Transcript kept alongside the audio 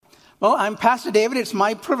Well, I'm Pastor David. It's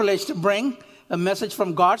my privilege to bring a message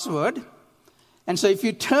from God's Word. And so if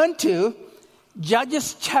you turn to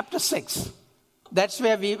Judges chapter 6, that's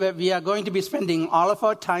where we are going to be spending all of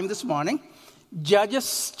our time this morning.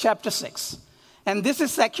 Judges chapter 6. And this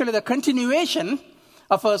is actually the continuation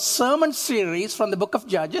of a sermon series from the book of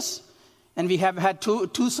Judges. And we have had two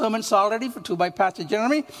sermons already, two by Pastor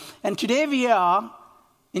Jeremy. And today we are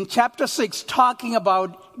in chapter 6 talking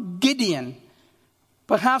about Gideon,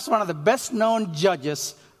 perhaps one of the best-known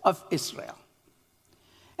judges of Israel.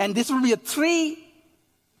 And this will be a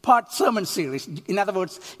three-part sermon series. In other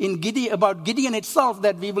words, about Gideon itself,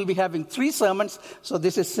 that we will be having 3 sermons. So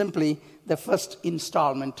this is simply the first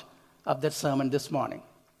installment of that sermon this morning.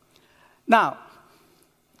 Now,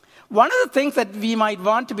 one of the things that we might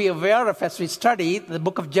want to be aware of as we study the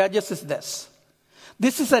book of Judges is this.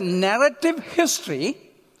 This is a narrative history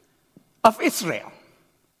of Israel.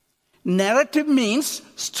 Narrative means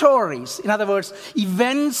stories. In other words,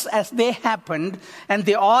 events as they happened, and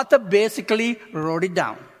the author basically wrote it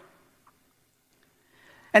down.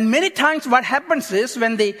 And many times what happens is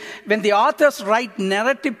when the authors write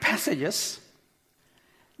narrative passages,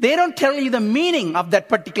 they don't tell you the meaning of that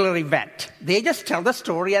particular event. They just tell the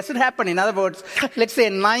story as it happened. In other words, let's say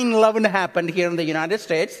 9/11 happened here in the United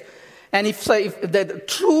States. And if the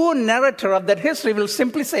true narrator of that history will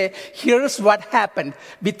simply say, here's what happened,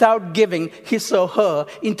 without giving his or her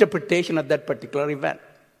interpretation of that particular event.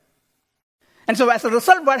 And so as a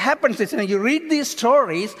result, what happens is, you read these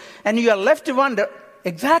stories and you are left to wonder,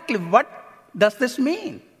 exactly what does this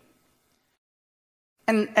mean?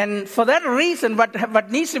 And for that reason, what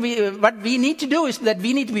we need to do is that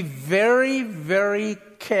we need to be very, very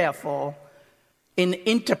careful in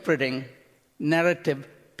interpreting narrative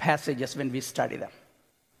passages when we study them.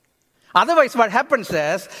 Otherwise, what happens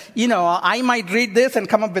is, I might read this and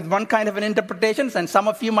come up with one kind of an interpretation, and some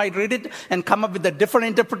of you might read it and come up with a different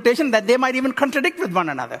interpretation that they might even contradict with one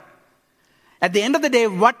another. At the end of the day,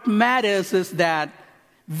 what matters is that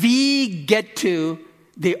we get to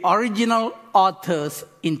the original author's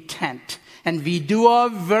intent, and we do our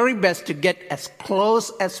very best to get as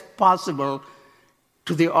close as possible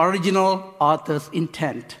to the original author's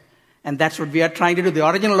intent. And that's what we are trying to do. The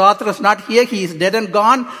original author is not here. He is dead and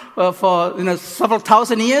gone for several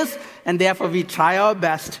thousand years. And therefore, we try our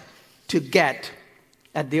best to get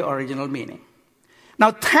at the original meaning. Now,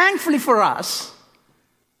 thankfully for us,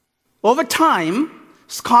 over time,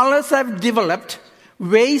 scholars have developed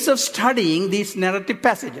ways of studying these narrative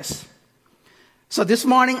passages. So this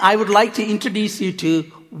morning, I would like to introduce you to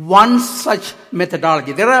one such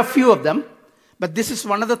methodology. There are a few of them. But this is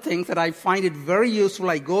one of the things that I find it very useful.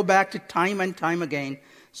 I go back to time and time again.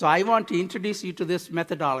 So I want to introduce you to this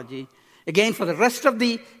methodology. Again, for the rest of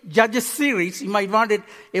the Judges series, you might want it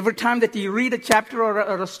every time that you read a chapter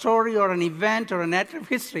or a story or an event or a narrative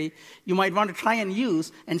history, you might want to try and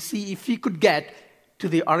use and see if you could get to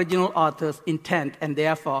the original author's intent and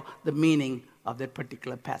therefore the meaning of that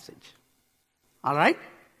particular passage. All right?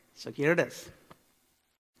 So here it is.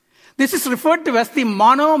 This is referred to as the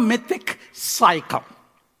monomythic cycle.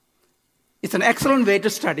 It's an excellent way to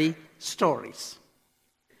study stories.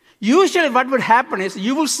 Usually what would happen is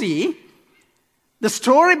you will see the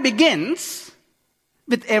story begins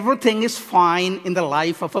with everything is fine in the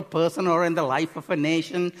life of a person or in the life of a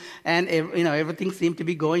nation, and everything seems to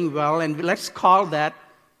be going well, and let's call that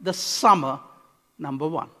the summer number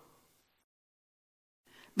 1.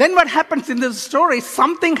 Then what happens in the story,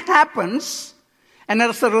 something happens, and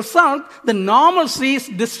as a result, the normalcy is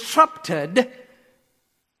disrupted,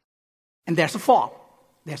 and there's a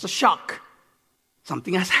fall. There's a shock.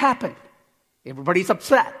 Something has happened. Everybody's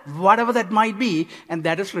upset, whatever that might be, and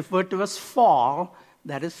that is referred to as fall.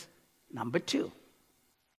 That is number 2.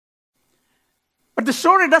 But the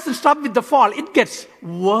story doesn't stop with the fall. It gets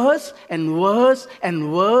worse and worse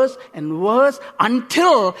and worse and worse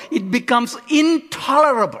until it becomes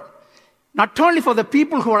intolerable. Not only for the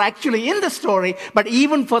people who are actually in the story, but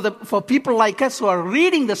even for people like us who are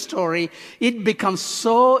reading the story, it becomes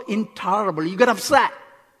so intolerable. You get upset.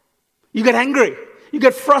 You get angry. You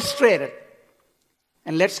get frustrated.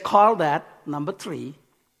 And let's call that, number 3,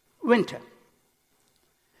 winter.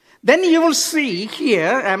 Then you will see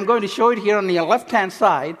here, I'm going to show it here on the left-hand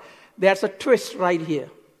side, there's a twist right here.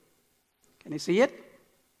 Can you see it?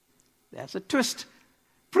 There's a twist.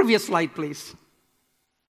 Previous slide, please.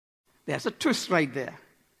 There's a twist right there.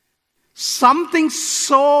 Something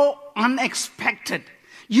so unexpected.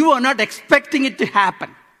 You are not expecting it to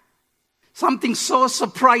happen. Something so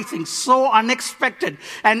surprising, so unexpected,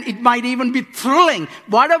 and it might even be thrilling.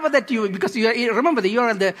 Whatever that because remember that you're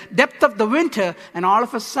in the depth of the winter, and all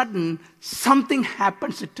of a sudden, something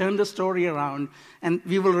happens to turn the story around. And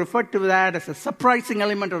we will refer to that as a surprising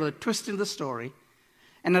element or a twist in the story.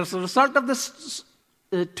 And as a result of this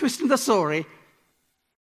twist in the story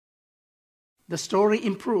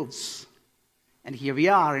improves. And here we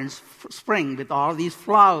are in spring with all these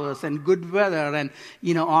flowers and good weather and,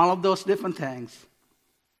 all of those different things.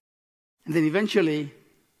 And then eventually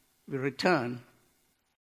we return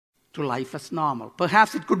to life as normal.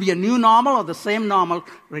 Perhaps it could be a new normal or the same normal.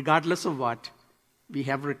 Regardless of what, we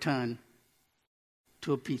have returned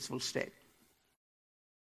to a peaceful state.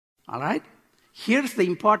 All right? Here's the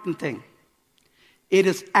important thing. It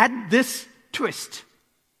is at this twist,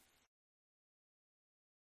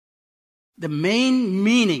 the main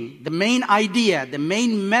meaning, the main idea, the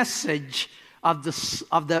main message of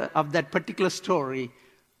that particular story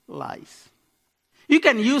lies. You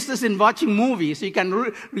can use this in watching movies. You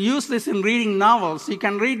can use this in reading novels. You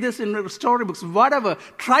can read this in storybooks, whatever.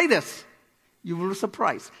 Try this. You will be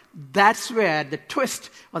surprised. That's where the twist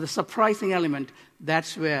or the surprising element,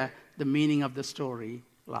 that's where the meaning of the story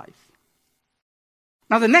lies.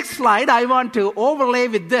 Now the next slide, I want to overlay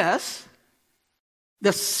with this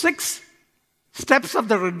the 6 steps of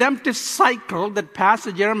the redemptive cycle that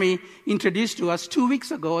Pastor Jeremy introduced to us 2 weeks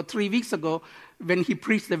ago or 3 weeks ago when he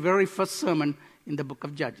preached the very first sermon in the book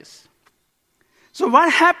of Judges. So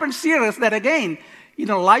what happens here is that again,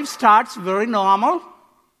 life starts very normal.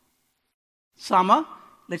 Summer,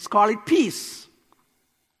 let's call it peace.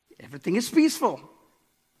 Everything is peaceful.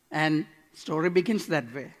 And story begins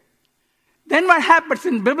that way. Then what happens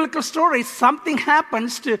in biblical stories, something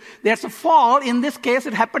happens there's a fall. In this case,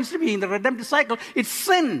 it happens to be in the redemptive cycle. It's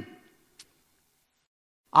sin.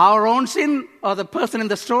 Our own sin, or the person in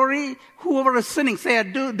the story, whoever is sinning, they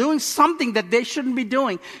are doing something that they shouldn't be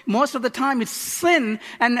doing. Most of the time it's sin,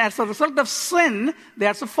 and as a result of sin,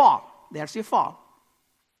 there's a fall. There's your fall.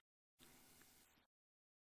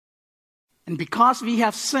 And because we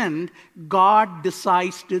have sinned, God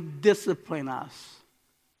decides to discipline us.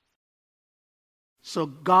 So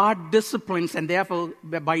God disciplines, and therefore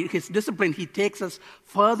by his discipline, he takes us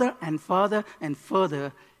further and further and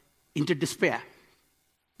further into despair.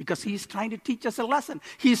 Because he's trying to teach us a lesson.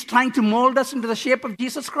 He's trying to mold us into the shape of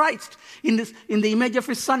Jesus Christ, in the image of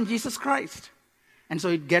his son, Jesus Christ. And so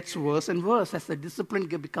it gets worse and worse as the discipline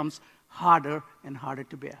becomes harder and harder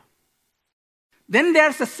to bear. Then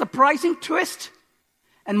there's a surprising twist.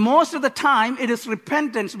 And most of the time, it is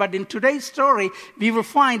repentance. But in today's story, we will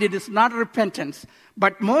find it is not repentance.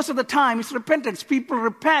 But most of the time, it's repentance. People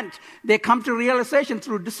repent. They come to realization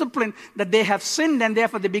through discipline that they have sinned, and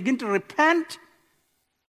therefore they begin to repent.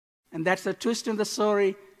 And that's a twist in the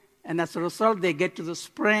story. And as a result, they get to the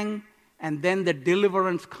spring, and then the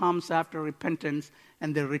deliverance comes after repentance,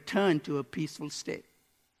 and they return to a peaceful state.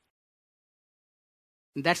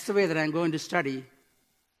 And that's the way that I'm going to study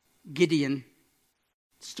Gideon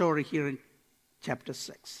story here in chapter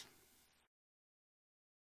 6.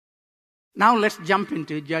 Now let's jump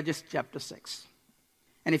into Judges chapter 6.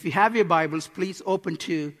 And if you have your Bibles, please open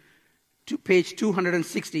to page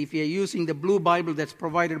 260. If you're using the blue Bible that's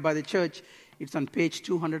provided by the church, it's on page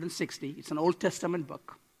 260. It's an Old Testament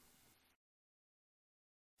book.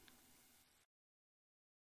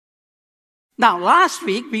 Now, last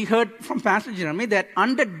week we heard from Pastor Jeremy that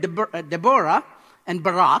under Deborah and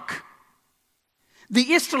Barak,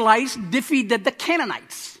 the Israelites defeated the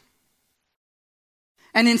Canaanites.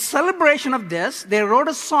 And in celebration of this, they wrote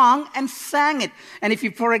a song and sang it. And if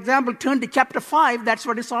you, for example, turn to chapter 5, that's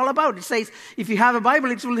what it's all about. It says, if you have a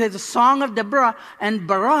Bible, it will say the song of Deborah and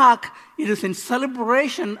Barak. It is in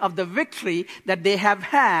celebration of the victory that they have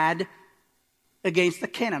had against the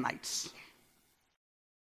Canaanites.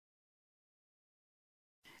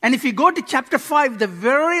 And if you go to chapter 5, the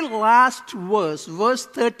very last verse, verse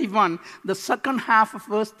 31, the second half of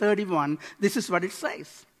verse 31, this is what it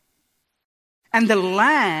says. And the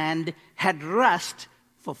land had rest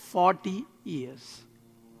for 40 years.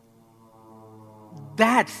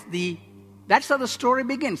 That's how the story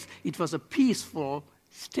begins. It was a peaceful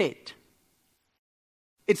state.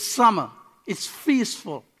 It's summer. It's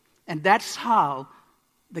peaceful. And that's how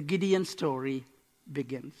the Gideon story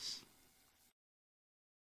begins.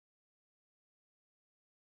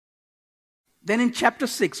 Then in chapter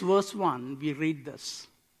 6, verse 1, we read this.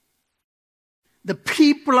 The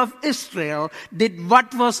people of Israel did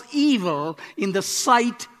what was evil in the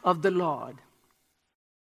sight of the Lord.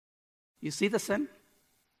 You see the sin?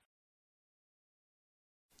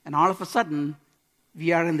 And all of a sudden,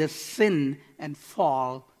 we are in the sin and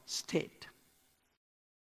fall state.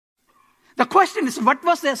 The question is, what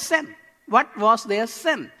was their sin? What was their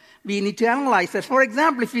sin? We need to analyze that. For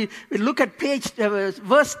example, if we look at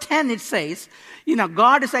verse 10, it says,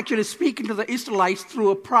 God is actually speaking to the Israelites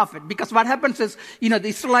through a prophet. Because what happens is, the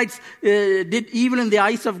Israelites did evil in the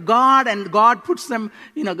eyes of God, and God puts them,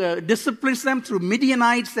 disciplines them through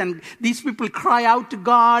Midianites, and these people cry out to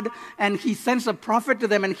God, and he sends a prophet to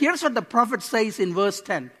them. And here's what the prophet says in verse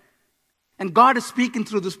 10. And God is speaking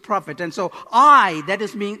through this prophet. And so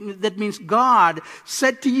that means God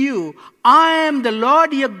said to you, I am the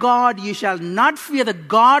Lord your God. You shall not fear the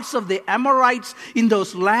gods of the Amorites in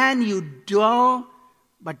those land you dwell,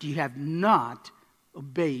 but you have not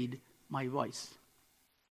obeyed my voice.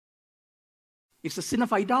 It's a sin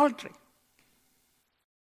of idolatry.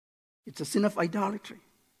 It's a sin of idolatry.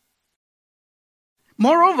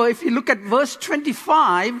 Moreover, if you look at verse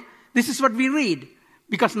 25, this is what we read.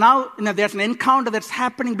 Because now, there's an encounter that's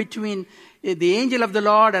happening between the angel of the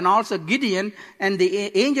Lord and also Gideon, and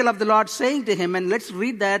the angel of the Lord saying to him, and let's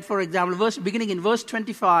read that, for example, beginning in verse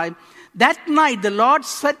 25. That night the Lord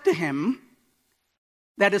said to him,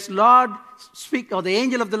 that is the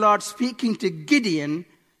angel of the Lord speaking to Gideon,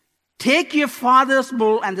 take your father's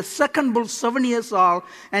bull and the second bull 7 years old,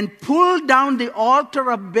 and pull down the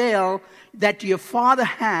altar of Baal that your father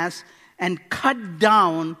has, and cut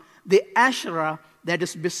down the Asherah that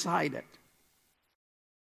is beside it.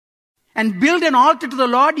 And build an altar to the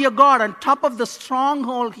Lord your God on top of the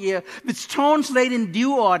stronghold here, with stones laid in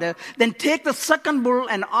due order. Then take the second bull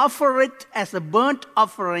and offer it as a burnt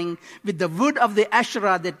offering with the wood of the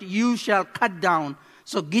Asherah that you shall cut down.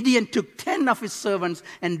 So Gideon took 10 of his servants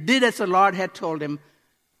and did as the Lord had told him.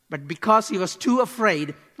 But because he was too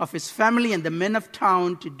afraid of his family and the men of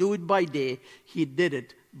town to do it by day, he did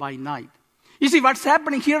it by night. You see, what's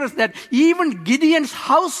happening here is that even Gideon's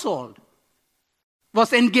household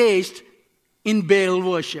was engaged in Baal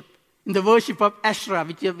worship, in the worship of Asherah,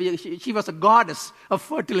 which she was a goddess of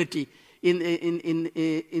fertility in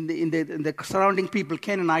the surrounding people,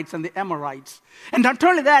 Canaanites and the Amorites. And not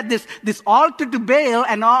only that, this altar to Baal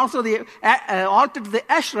and also the altar to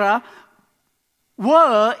the Asherah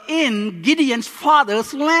were in Gideon's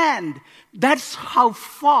father's land. That's how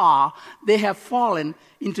far they have fallen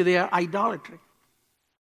into their idolatry.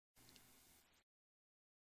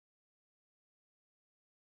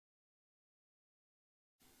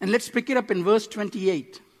 And let's pick it up in verse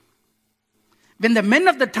 28. When the men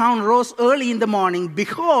of the town rose early in the morning,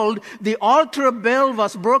 behold, the altar of Baal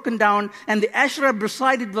was broken down, and the Asherah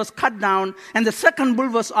beside it was cut down, and the second bull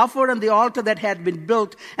was offered on the altar that had been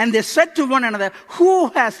built. And they said to one another, who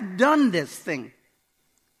has done this thing?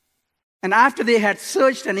 And after they had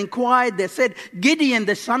searched and inquired, they said, Gideon,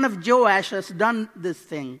 the son of Joash, has done this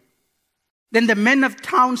thing. Then the men of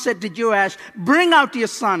town said to Joash, bring out your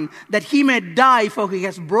son, that he may die, for he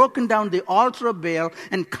has broken down the altar of Baal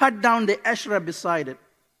and cut down the Asherah beside it.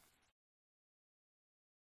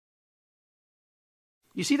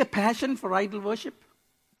 You see the passion for idol worship?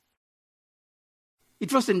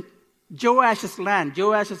 It was in Joash's land.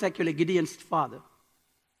 Joash is actually Gideon's father.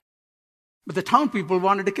 But the town people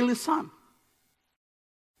wanted to kill his son.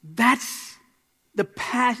 That's the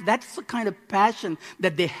kind of passion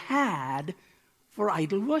that they had for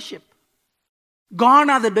idol worship. Gone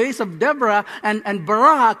are the days of Deborah and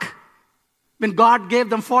Barak, when God gave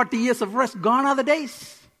them 40 years of rest. Gone are the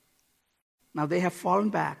days. Now they have fallen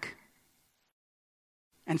back.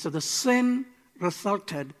 And so the sin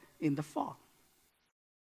resulted in the fall.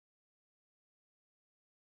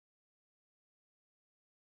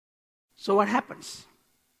 So what happens?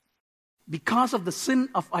 Because of the sin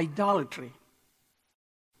of idolatry,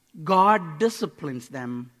 God disciplines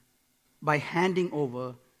them by handing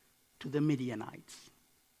over to the Midianites.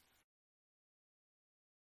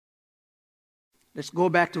 Let's go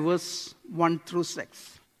back to verse 1 through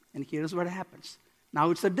 6. And here's what happens.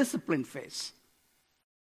 Now it's a discipline phase.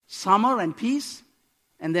 Summer and peace,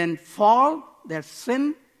 and then fall, there's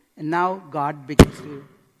sin, and now God begins to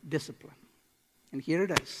discipline. And here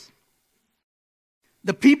it is.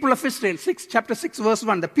 The people of Israel, chapter 6, verse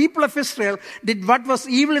 1. The people of Israel did what was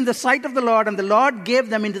evil in the sight of the Lord, and the Lord gave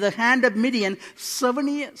them into the hand of Midian 7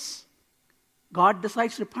 years. God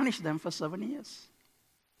decides to punish them for 7 years.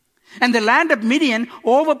 And the land of Midian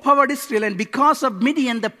overpowered Israel, and because of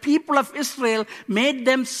Midian, the people of Israel made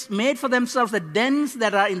for themselves the dens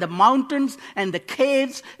that are in the mountains and the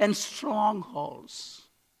caves and strongholds.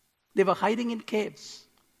 They were hiding in caves.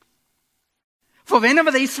 For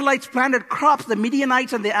whenever the Israelites planted crops, the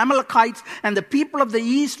Midianites and the Amalekites and the people of the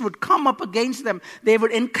east would come up against them. They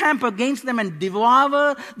would encamp against them and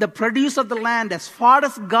devour the produce of the land as far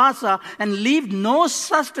as Gaza and leave no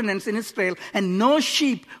sustenance in Israel and no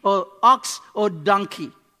sheep or ox or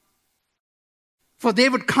donkey. For they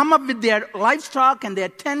would come up with their livestock and their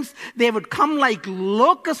tents. They would come like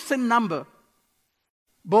locusts in number.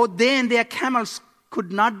 Both they and their camels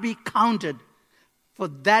could not be counted. For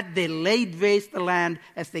that they laid waste the land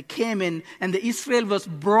as they came in, and the Israel was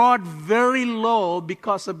brought very low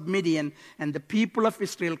because of Midian, and the people of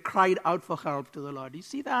Israel cried out for help to the Lord. You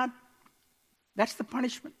see that? That's the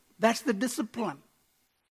punishment. That's the discipline.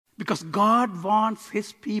 Because God wants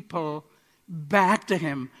his people back to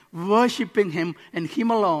him, worshiping him and him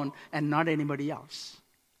alone, and not anybody else.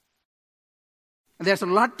 And there's a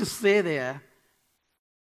lot to say there,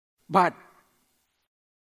 but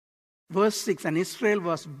verse 6, and Israel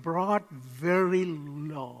was brought very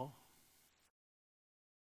low.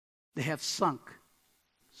 They have sunk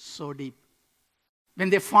so deep. When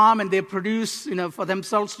they farm and they produce, for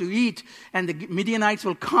themselves to eat, and the Midianites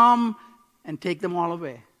will come and take them all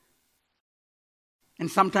away.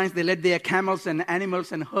 And sometimes they let their camels and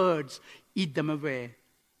animals and herds eat them away.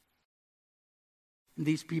 And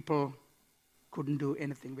these people couldn't do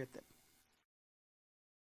anything with it.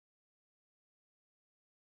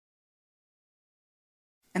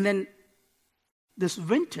 And then this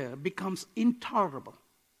winter becomes intolerable.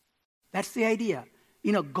 That's the idea.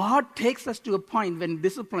 God takes us to a point when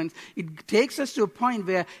disciplines, it takes us to a point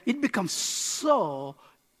where it becomes so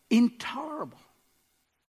intolerable.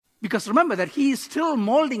 Because remember that he is still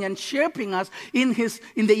molding and shaping us in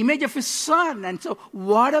the image of his Son. And so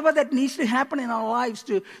whatever that needs to happen in our lives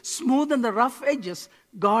to smoothen the rough edges,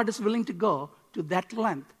 God is willing to go to that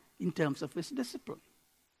length in terms of his discipline.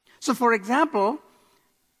 So for example,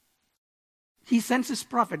 he sends his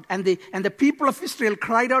prophet, and the people of Israel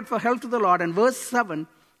cried out for help to the Lord. And verse 7,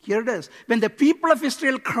 here it is. When the people of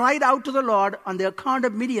Israel cried out to the Lord on the account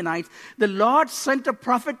of Midianites, the Lord sent a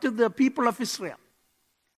prophet to the people of Israel.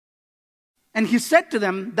 And he said to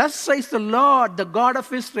them, thus says the Lord, the God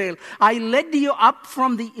of Israel, I led you up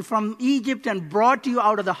from Egypt and brought you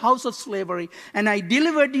out of the house of slavery, and I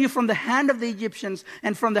delivered you from the hand of the Egyptians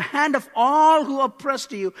and from the hand of all who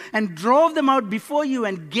oppressed you, and drove them out before you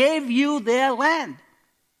and gave you their land.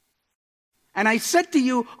 And I said to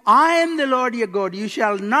you, I am the Lord your God. You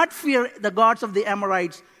shall not fear the gods of the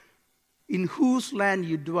Amorites in whose land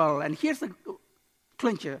you dwell. And here's the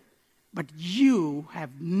clincher. But you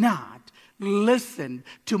have not listened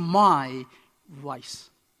to my voice.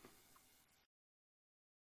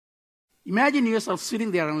 Imagine yourself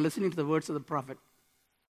sitting there and listening to the words of the prophet.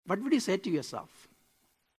 What would you say to yourself?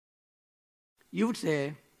 You would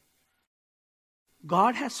say,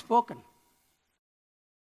 God has spoken.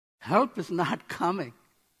 Help is not coming.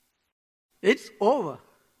 It's over.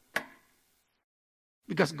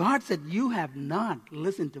 Because God said, you have not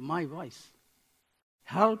listened to my voice.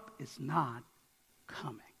 Help is not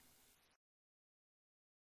coming.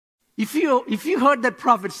 If you heard that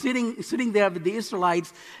prophet sitting there with the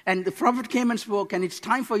Israelites, and the prophet came and spoke, and it's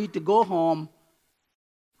time for you to go home,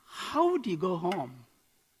 how would you go home?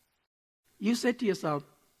 You said to yourself,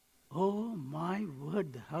 oh my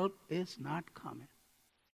word, the help is not coming.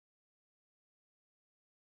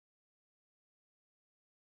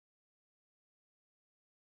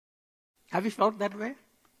 Have you felt that way?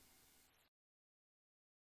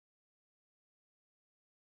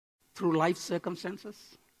 Through life circumstances?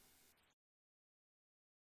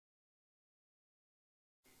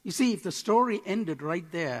 You see, if the story ended right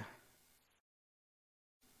there,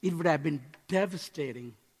 it would have been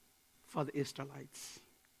devastating for the Israelites.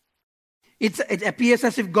 It appears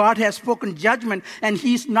as if God has spoken judgment and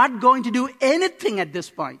he's not going to do anything at this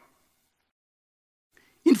point.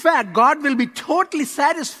 In fact, God will be totally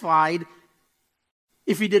satisfied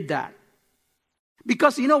if he did that.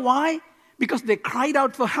 Because you know why? Because they cried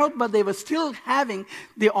out for help, but they were still having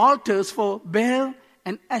the altars for Baal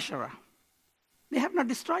and Asherah. They have not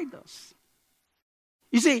destroyed those.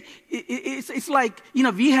 You see, it's like,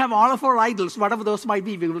 we have all of our idols, whatever those might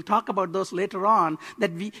be. We will talk about those later on.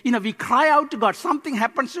 That we cry out to God. Something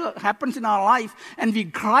happens in our life, and we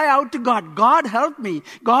cry out to God. God, help me.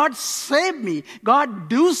 God, save me. God,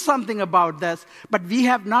 do something about this. But we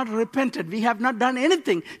have not repented. We have not done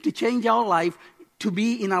anything to change our life to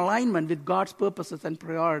be in alignment with God's purposes and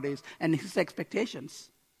priorities and his expectations.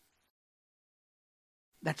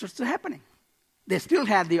 That's what's happening. They still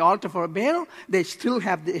had the altar for Baal. They still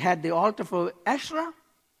had the altar for Asherah.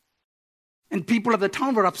 And people of the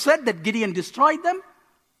town were upset that Gideon destroyed them,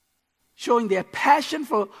 showing their passion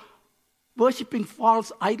for worshipping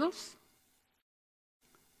false idols,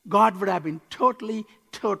 God would have been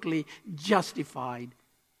totally justified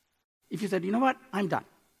if he said, you know what, I'm done.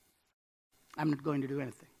 I'm not going to do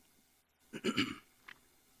anything.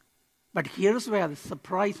 But here's where the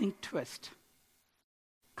surprising twist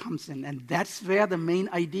comes in, and that's where the main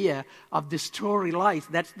idea of the story lies.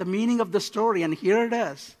 That's the meaning of the story, and here it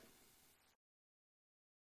is.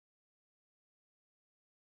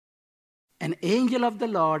 An angel of the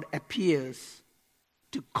Lord appears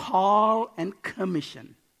to call and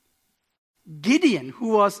commission Gideon,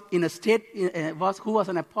 who was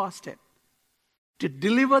an apostate, to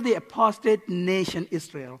deliver the apostate nation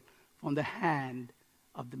Israel from the hand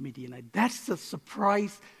of the Midianite. That's the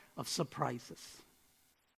surprise of surprises.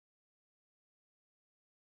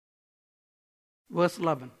 Verse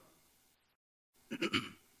 11.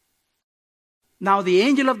 Now the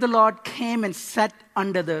angel of the Lord came and sat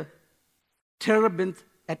under the terebinth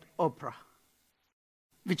at Ophrah,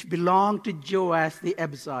 which belonged to Joash the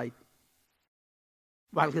Abiezrite,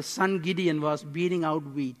 while his son Gideon was beating out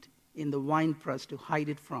wheat in the winepress to hide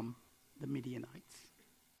it from the Midianites.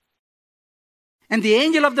 And the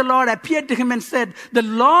angel of the Lord appeared to him and said, "The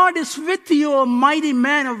Lord is with you, O mighty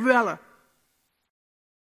man of valor."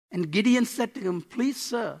 And Gideon said to him, "Please,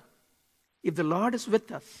 sir, if the Lord is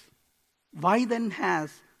with us, why then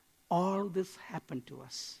has all this happened to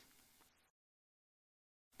us?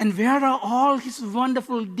 And where are all his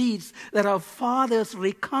wonderful deeds that our fathers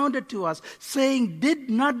recounted to us, saying, 'Did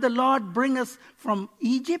not the Lord bring us from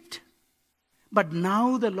Egypt?' But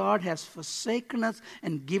now the Lord has forsaken us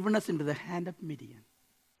and given us into the hand of Midian."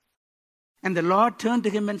 And the Lord turned to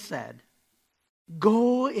him and said,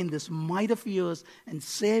 "Go in this might of yours and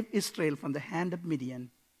save Israel from the hand of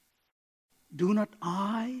Midian. Do not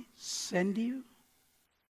I send you?"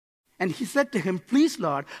 And he said to him, "Please,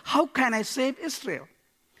 Lord, how can I save Israel?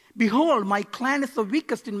 Behold, my clan is the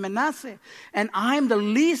weakest in Manasseh, and I am the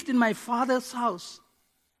least in my father's house."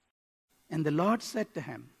 And the Lord said to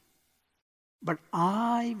him, "But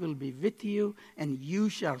I will be with you, and you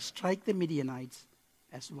shall strike the Midianites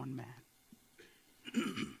as one man."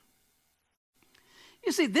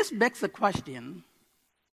 You see, this begs the question,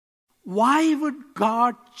 why would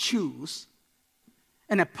God choose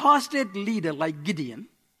an apostate leader like Gideon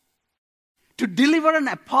to deliver an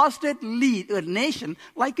apostate nation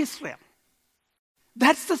like Israel?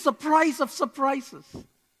 That's the surprise of surprises.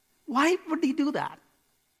 Why would he do that?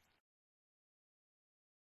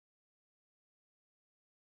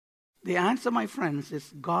 The answer, my friends,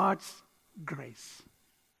 is God's grace.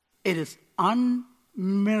 It is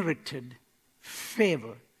unmerited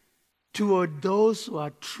favor toward those who are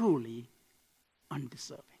truly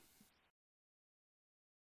undeserving.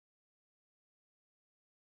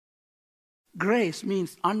 Grace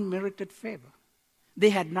means unmerited favor. They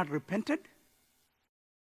had not repented.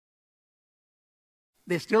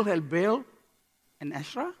 They still held Baal and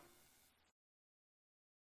Asherah.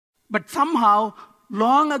 But somehow,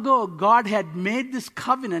 long ago, God had made this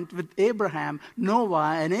covenant with Abraham,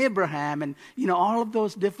 Noah, and Abraham, and all of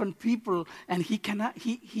those different people, and he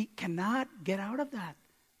cannot get out of that.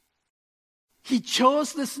 He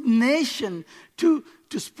chose this nation to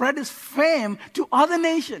spread his fame to other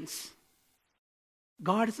nations.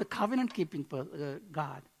 God is a covenant-keeping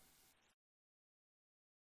God.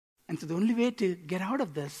 And so the only way to get out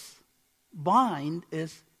of this bind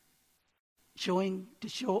is to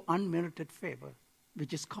show unmerited favor,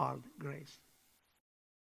 which is called grace.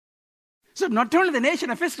 So not only the nation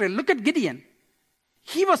of Israel, look at Gideon.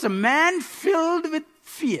 He was a man filled with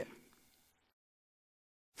fear.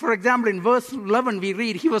 For example, in verse 11 we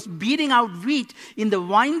read, he was beating out wheat in the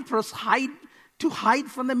winepress to hide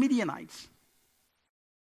from the Midianites.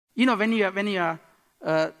 When you are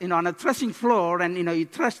on a threshing floor and you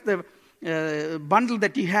thresh the bundle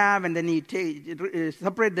that you have, and then you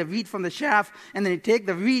separate the wheat from the chaff, and then you take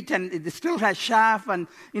the wheat and it still has chaff, and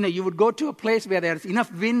you would go to a place where there's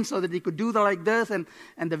enough wind so that you could do like this, and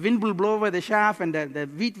the wind will blow over the chaff and the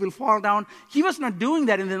wheat will fall down. He was not doing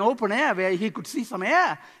that in an open air where he could see some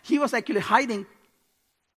air. He was actually hiding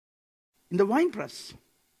in the winepress.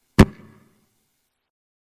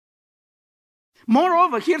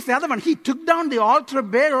 Moreover, here's the other one. He took down the altar of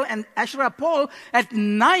Baal and Asherah pole at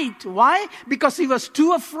night. Why? Because he was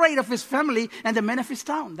too afraid of his family and the men of his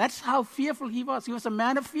town. That's how fearful he was. He was a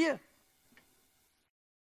man of fear.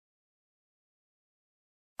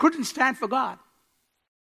 Couldn't stand for God.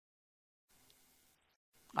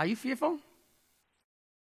 Are you fearful?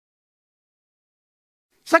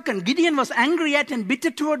 Second, Gideon was angry at and bitter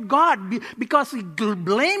toward God because he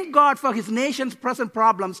blamed God for his nation's present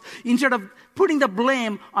problems instead of putting the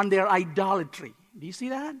blame on their idolatry. Do you see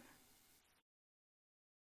that?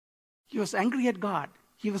 He was angry at God.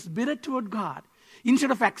 He was bitter toward God.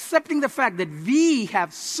 Instead of accepting the fact that we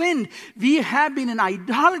have sinned, we have been in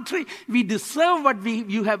idolatry, we deserve what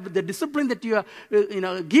you have, the discipline that you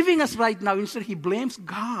are giving us right now. Instead, he blames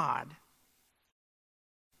God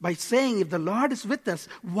by saying, if the Lord is with us,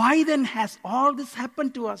 why then has all this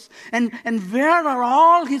happened to us? And where are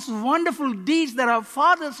all his wonderful deeds that our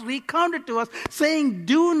fathers recounted to us, saying,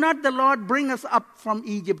 do not the Lord bring us up from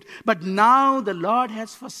Egypt? But now the Lord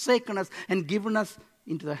has forsaken us and given us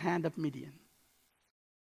into the hand of Midian.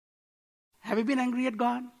 Have you been angry at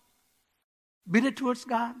God? Bitter towards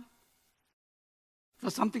God? For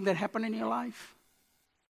something that happened in your life?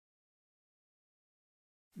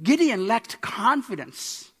 Gideon lacked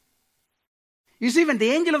confidence. You see, when the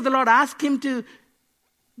angel of the Lord asked him to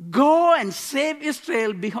go and save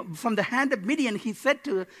Israel from the hand of Midian, he said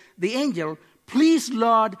to the angel, please,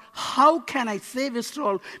 Lord, how can I save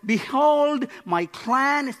Israel? Behold, my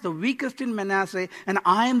clan is the weakest in Manasseh, and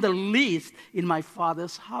I am the least in my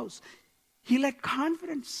father's house. He lacked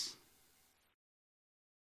confidence.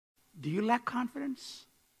 Do you lack confidence?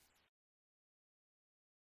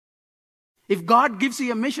 If God gives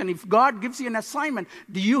you a mission, if God gives you an assignment,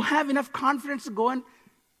 do you have enough confidence to go and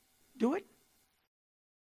do it?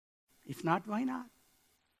 If not, why not?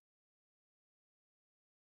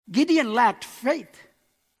 Gideon lacked faith.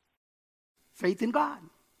 Faith in God.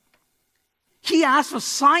 He asked for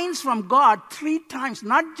signs from God 3 times,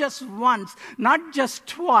 not just once, not just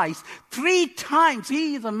twice, 3 times.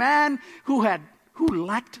 He is a man who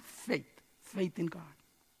lacked faith in God.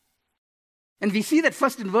 And we see that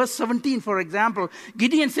first in verse 17, for example.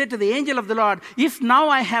 Gideon said to the angel of the Lord, if now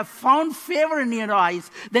I have found favor in your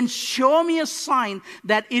eyes, then show me a sign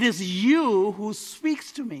that it is you who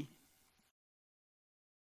speaks to me.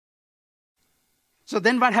 So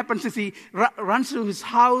then what happens is he runs to his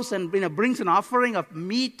house and brings an offering of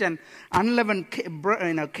meat and unleavened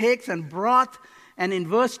cakes and broth. And in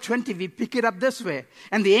verse 20, we pick it up this way.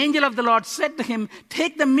 And the angel of the Lord said to him,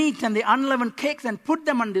 take the meat and the unleavened cakes and put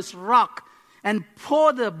them on this rock and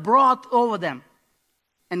pour the broth over them.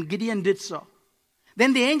 And Gideon did so.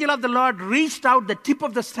 Then the angel of the Lord reached out the tip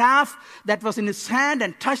of the staff that was in his hand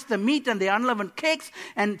and touched the meat and the unleavened cakes,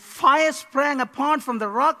 and fire sprang upon from the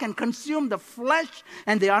rock and consumed the flesh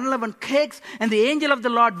and the unleavened cakes, and the angel of the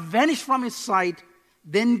Lord vanished from his sight.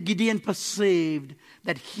 Then Gideon perceived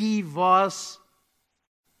that he was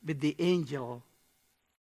with the angel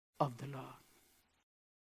of the Lord.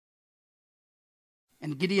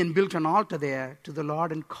 And Gideon built an altar there to the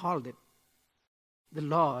Lord and called it, the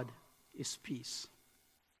Lord is peace.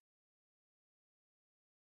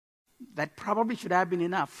 That probably should have been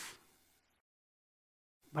enough,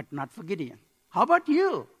 but not for Gideon. How about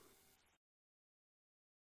you?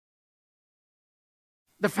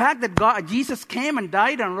 The fact that Jesus came and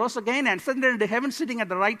died and rose again and ascended into heaven, sitting at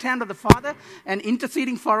the right hand of the Father and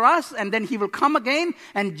interceding for us, and then he will come again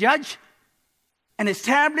and judge and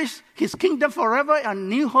establish his kingdom forever, a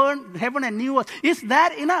new heaven and new earth. Is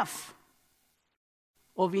that enough?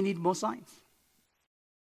 Or we need more signs?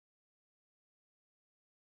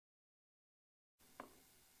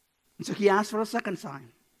 And so he asked for a second sign.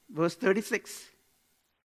 Verse 36.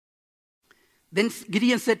 Then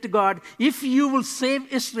Gideon said to God, if you will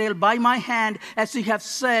save Israel by my hand, as you have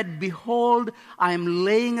said, behold, I am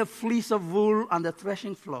laying a fleece of wool on the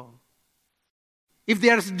threshing floor. If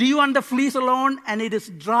there is dew on the fleece alone, and it is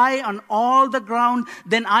dry on all the ground,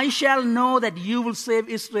 then I shall know that you will save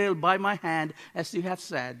Israel by my hand, as you have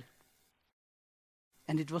said.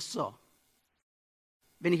 And it was so.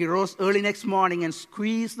 When he rose early next morning and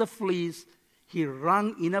squeezed the fleece, he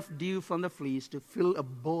wrung enough dew from the fleece to fill a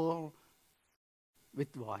bowl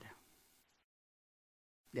with water.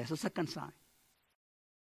 There's a second sign.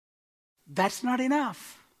 That's not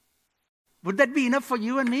enough. Would that be enough for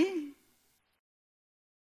you and me?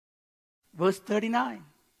 Verse 39.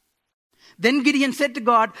 Then Gideon said to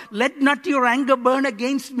God, let not your anger burn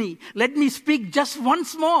against me. Let me speak just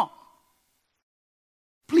once more.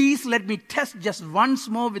 Please let me test just once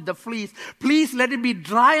more with the fleece. Please let it be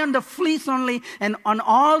dry on the fleece only, and on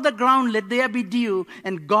all the ground let there be dew.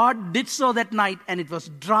 And God did so that night, and it was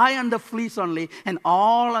dry on the fleece only, and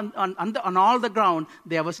on all the ground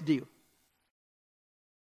there was dew.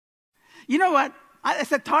 You know what?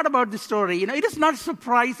 As I thought about this story, it is not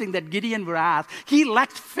surprising that Gideon would ask. He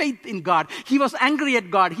lacked faith in God. He was angry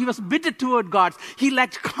at God. He was bitter toward God. He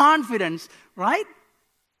lacked confidence, right?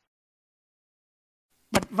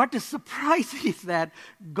 But what is surprising is that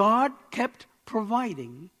God kept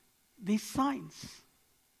providing these signs.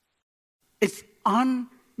 It's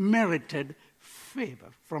unmerited favor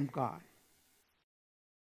from God.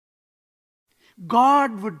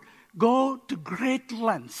 God would go to great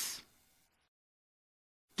lengths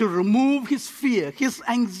to remove his fear, his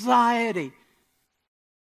anxiety,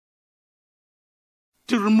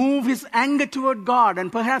 to remove his anger toward God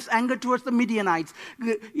and perhaps anger towards the Midianites,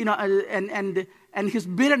 and his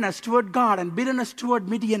bitterness toward God and bitterness toward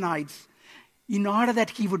Midianites, in order that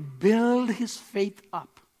he would build his faith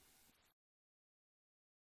up.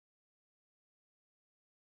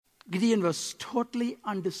 Gideon was totally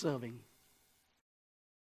undeserving.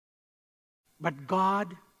 But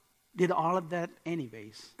God did all of that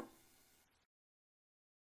anyways.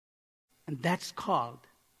 And that's called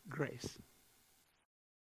grace.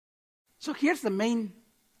 So here's the main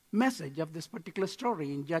message of this particular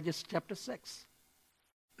story in Judges chapter 6.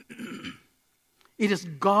 It is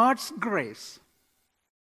God's grace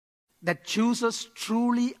that chooses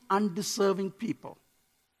truly undeserving people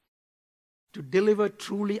to deliver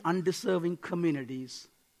truly undeserving communities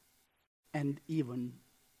and even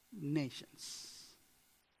nations.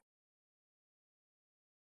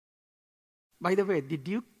 By the way,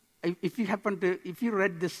 if you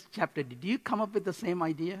read this chapter, did you come up with the same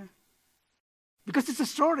idea? Because it's a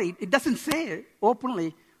story. It doesn't say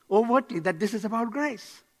openly, overtly, that this is about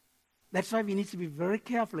grace. That's why we need to be very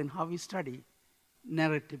careful in how we study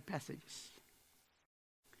narrative passages.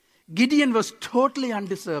 Gideon was totally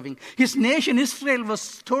undeserving. His nation, Israel,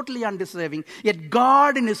 was totally undeserving. Yet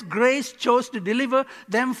God, in his grace, chose to deliver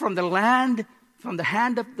them from the hand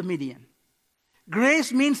of the Midian.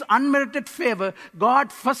 Grace means unmerited favor.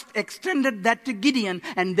 God first extended that to Gideon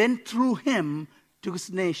and then through him to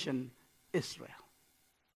his nation, Israel.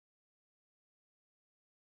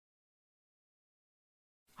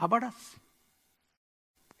 How about us?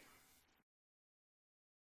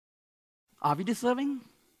 Are we deserving?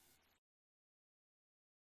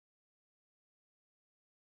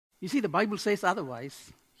 You see, the Bible says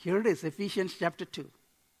otherwise. Here it is, Ephesians chapter 2.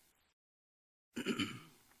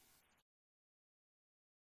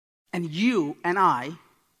 And you and I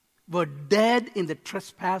were dead in the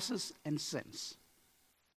trespasses and sins,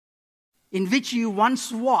 in which you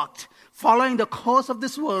once walked, following the course of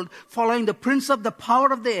this world, following the prince of the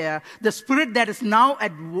power of the air, the spirit that is now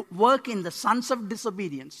at work in the sons of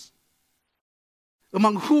disobedience,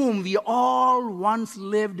 among whom we all once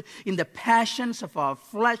lived in the passions of our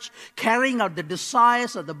flesh, carrying out the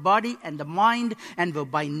desires of the body and the mind, and were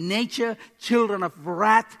by nature children of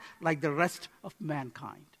wrath like the rest of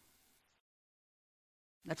mankind.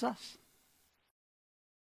 That's us.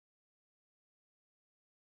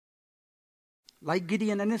 Like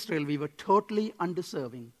Gideon and Israel, we were totally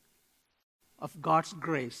undeserving of God's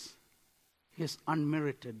grace, his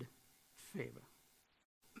unmerited favor.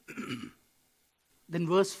 Then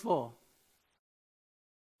verse 4.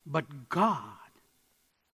 But God,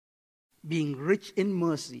 being rich in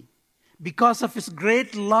mercy, because of his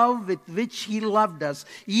great love with which he loved us,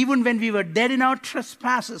 even when we were dead in our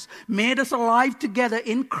trespasses, made us alive together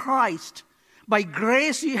in Christ. By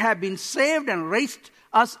grace you have been saved and raised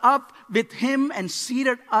us up with him and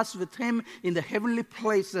seated us with him in the heavenly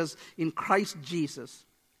places in Christ Jesus,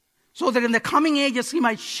 so that in the coming ages he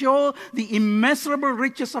might show the immeasurable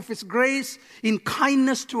riches of his grace in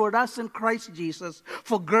kindness toward us in Christ Jesus.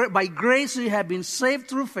 For by grace you have been saved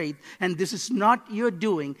through faith, and this is not your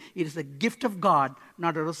doing. It is a gift of God,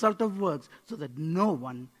 not a result of works, so that no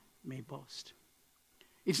one may boast.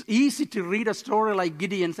 It's easy to read a story like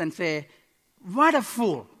Gideon's and say, what a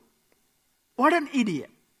fool. What an idiot.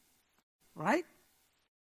 Right?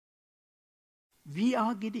 We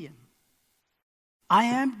are Gideon. I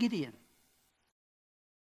am Gideon.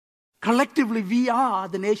 Collectively, we are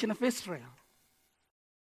the nation of Israel.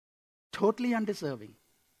 Totally undeserving.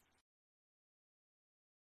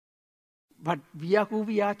 But we are who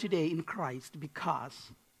we are today in Christ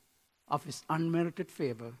because of his unmerited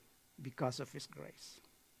favor, because of his grace.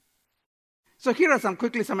 So here are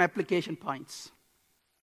some application points.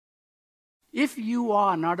 If you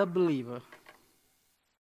are not a believer,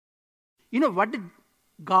 you know what did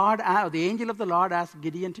God, the angel of the Lord, asked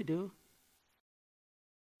Gideon to do?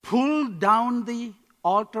 Pull down the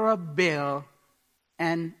altar of Baal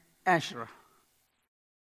and Asherah.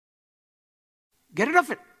 Get rid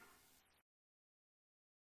of it.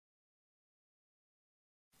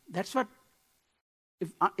 That's what,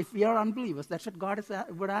 if we are unbelievers, that's what God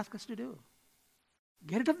would ask us to do.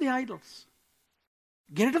 Get rid of the idols.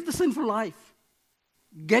 Get rid of the sinful life.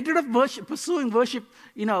 Get rid of pursuing worship,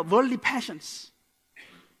 worldly passions.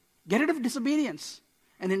 Get rid of disobedience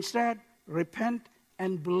and instead repent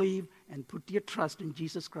and believe and put your trust in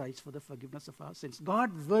Jesus Christ for the forgiveness of our sins.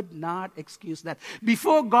 God would not excuse that.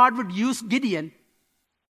 Before God would use Gideon,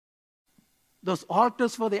 those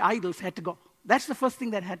altars for the idols had to go. That's the first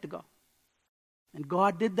thing that had to go. And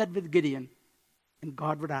God did that with Gideon. And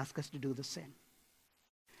God would ask us to do the same.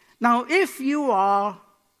 Now, if you are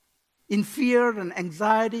in fear and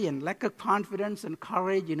anxiety and lack of confidence and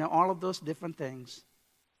courage, all of those different things,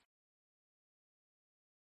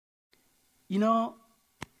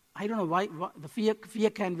 I don't know why the fear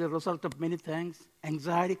can be the result of many things.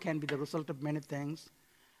 Anxiety can be the result of many things.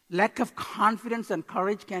 Lack of confidence and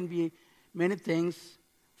courage can be many things.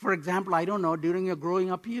 For example, I don't know, during your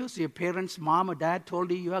growing up years, your parents, mom or dad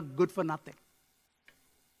told you are good for nothing.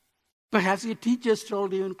 Perhaps your teachers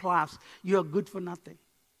told you in class, you are good for nothing.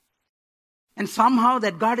 And somehow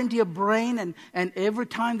that got into your brain, and every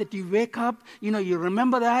time that you wake up, you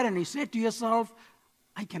remember that and you say to yourself,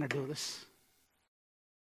 I cannot do this.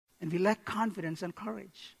 And we lack confidence and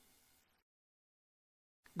courage.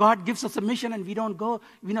 God gives us a mission and we don't go,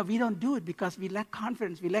 we don't do it because we lack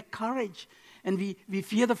confidence, we lack courage, and we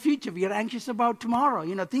fear the future, we are anxious about tomorrow,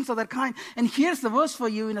 things of that kind. And here's the verse for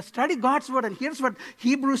you, study God's word, and here's what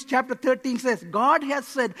Hebrews chapter 13 says. God has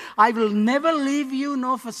said, I will never leave you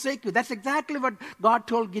nor forsake you. That's exactly what God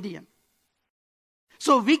told Gideon.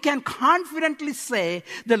 So we can confidently say,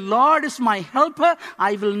 the Lord is my helper,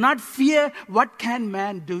 I will not fear, what can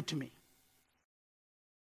man do to me?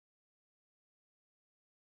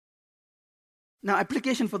 Now,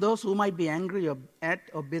 application for those who might be angry or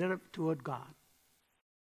bitter toward God.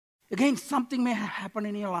 Again, something may have happened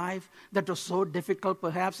in your life that was so difficult,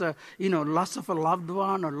 perhaps loss of a loved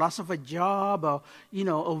one or loss of a job or,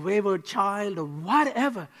 a wayward child or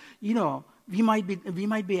whatever, we might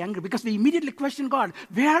be angry because we immediately question God.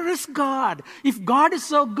 Where is God? If God is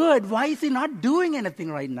so good, why is he not doing anything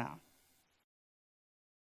right now?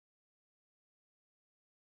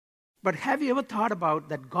 But have you ever thought about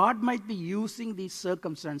that God might be using these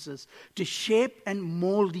circumstances to shape and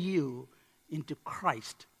mold you into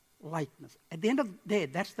Christ likeness? At the end of the day,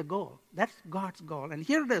 that's the goal. That's God's goal. And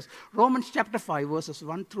here it is, Romans chapter 5, verses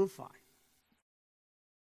 1 through 5.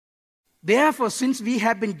 Therefore, since we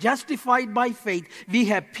have been justified by faith, we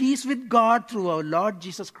have peace with God through our Lord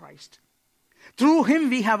Jesus Christ. Through him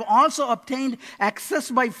we have also obtained access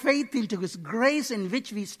by faith into his grace in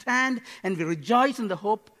which we stand, and we rejoice in the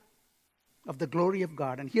hope of the glory of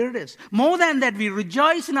God. And here it is. More than that, we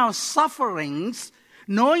rejoice in our sufferings,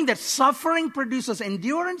 knowing that suffering produces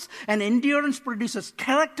endurance, and endurance produces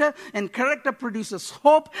character, and character produces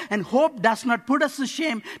hope, and hope does not put us to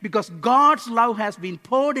shame, because God's love has been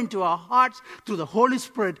poured into our hearts through the Holy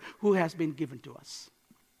Spirit who has been given to us.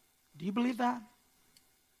 Do you believe that?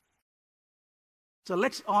 So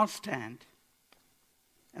let's all stand.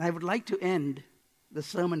 And I would like to end the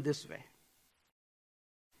sermon this way.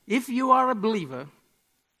 If you are a believer,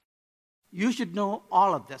 you should know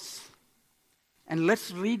all of this. And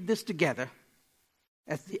let's read this together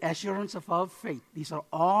as the assurance of our faith. These are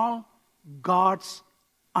all God's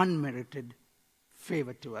unmerited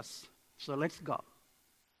favor to us. So let's go.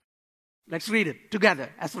 Let's read it together.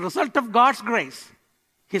 As a result of God's grace,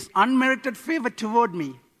 his unmerited favor toward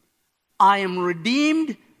me, I am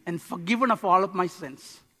redeemed and forgiven of all of my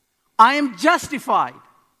sins. I am justified.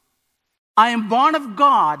 I am born of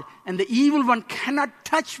God, and the evil one cannot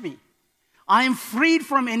touch me. I am freed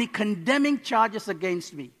from any condemning charges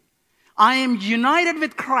against me. I am united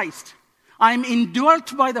with Christ. I am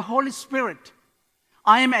indwelt by the Holy Spirit.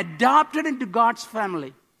 I am adopted into God's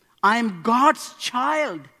family. I am God's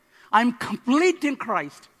child. I am complete in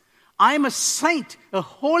Christ. I am a saint, a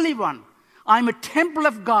holy one. I am a temple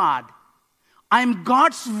of God. I am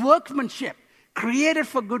God's workmanship, created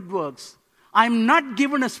for good works. I am not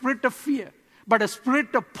given a spirit of fear, but a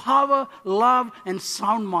spirit of power, love, and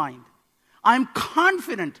sound mind. I am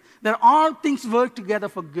confident that all things work together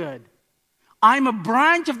for good. I am a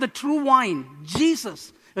branch of the true vine,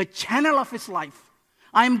 Jesus, a channel of his life.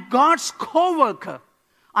 I am God's co-worker.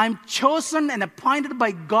 I am chosen and appointed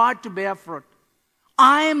by God to bear fruit.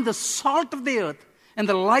 I am the salt of the earth and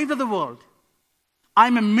the light of the world. I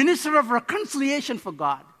am a minister of reconciliation for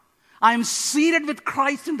God. I am seated with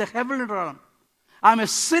Christ in the heavenly realm. I am a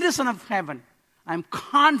citizen of heaven. I am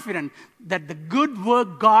confident that the good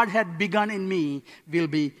work God had begun in me will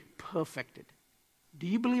be perfected. Do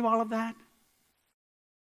you believe all of that?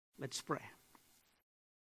 Let's pray.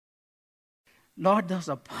 Lord, those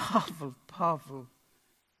are powerful, powerful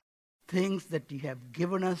things that you have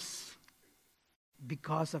given us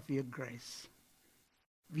because of your grace.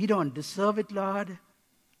 We don't deserve it, Lord,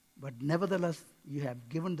 but nevertheless, you have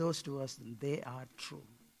given those to us, and they are true.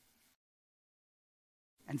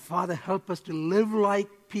 And Father, help us to live like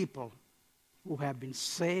people who have been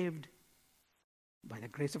saved by the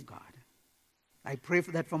grace of God. I pray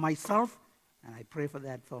for that for myself. And I pray for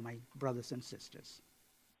that for my brothers and sisters.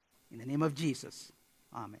 In the name of Jesus,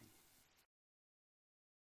 amen.